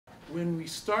when we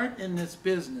start in this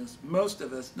business, most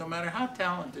of us, no matter how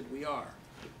talented we are,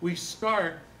 we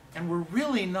start and we're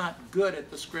really not good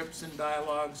at the scripts and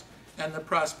dialogues and the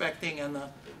prospecting and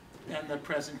the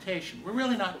presentation. We're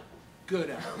really not good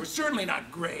at it. We're certainly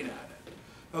not great at it,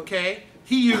 okay?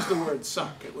 He used the word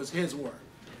suck. It was his word.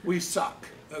 We suck,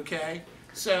 okay?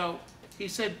 So he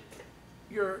said,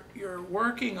 you're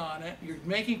working on it, you're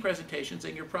making presentations,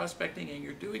 and you're prospecting, and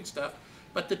you're doing stuff,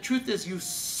 but the truth is you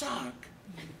suck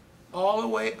all the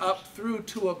way up through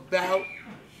to about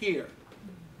here.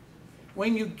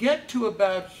 When you get to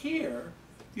about here,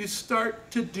 you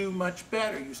start to do much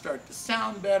better. You start to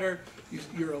sound better,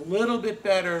 you're a little bit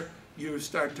better, you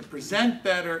start to present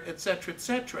better, etc.,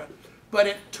 etc. But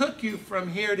it took you from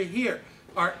here to here.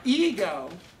 Our ego,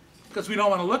 because we don't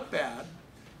want to look bad,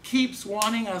 keeps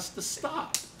wanting us to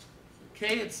stop.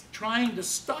 Okay, it's trying to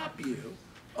stop you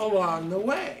along the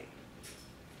way.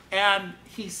 And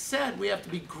he said we have to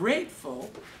be grateful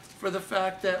for the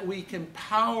fact that we can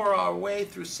power our way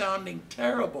through sounding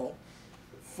terrible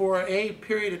for a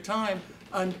period of time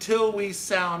until we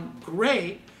sound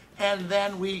great, and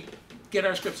then we get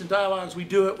our scripts and dialogues, we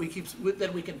do it,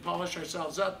 then we can polish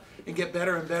ourselves up and get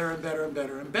better and better and better and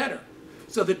better and better.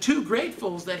 So the two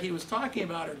gratefuls that he was talking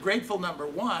about are grateful number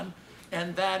one,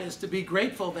 and that is to be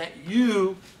grateful that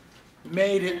you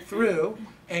made it through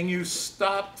and you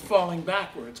stopped falling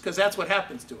backwards, because that's what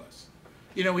happens to us.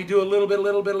 You know, we do a little bit, and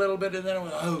then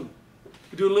oh,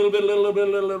 we do a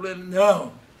little bit,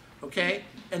 no, okay?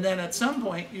 And then at some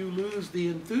point you lose the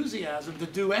enthusiasm to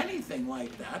do anything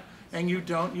like that, and you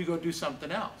don't, you go do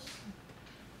something else.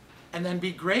 And then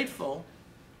be grateful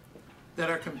that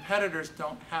our competitors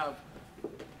don't have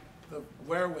the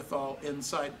wherewithal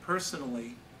inside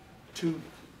personally to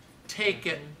take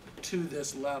it to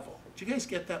this level. Did you guys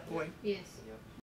get that point? Yes.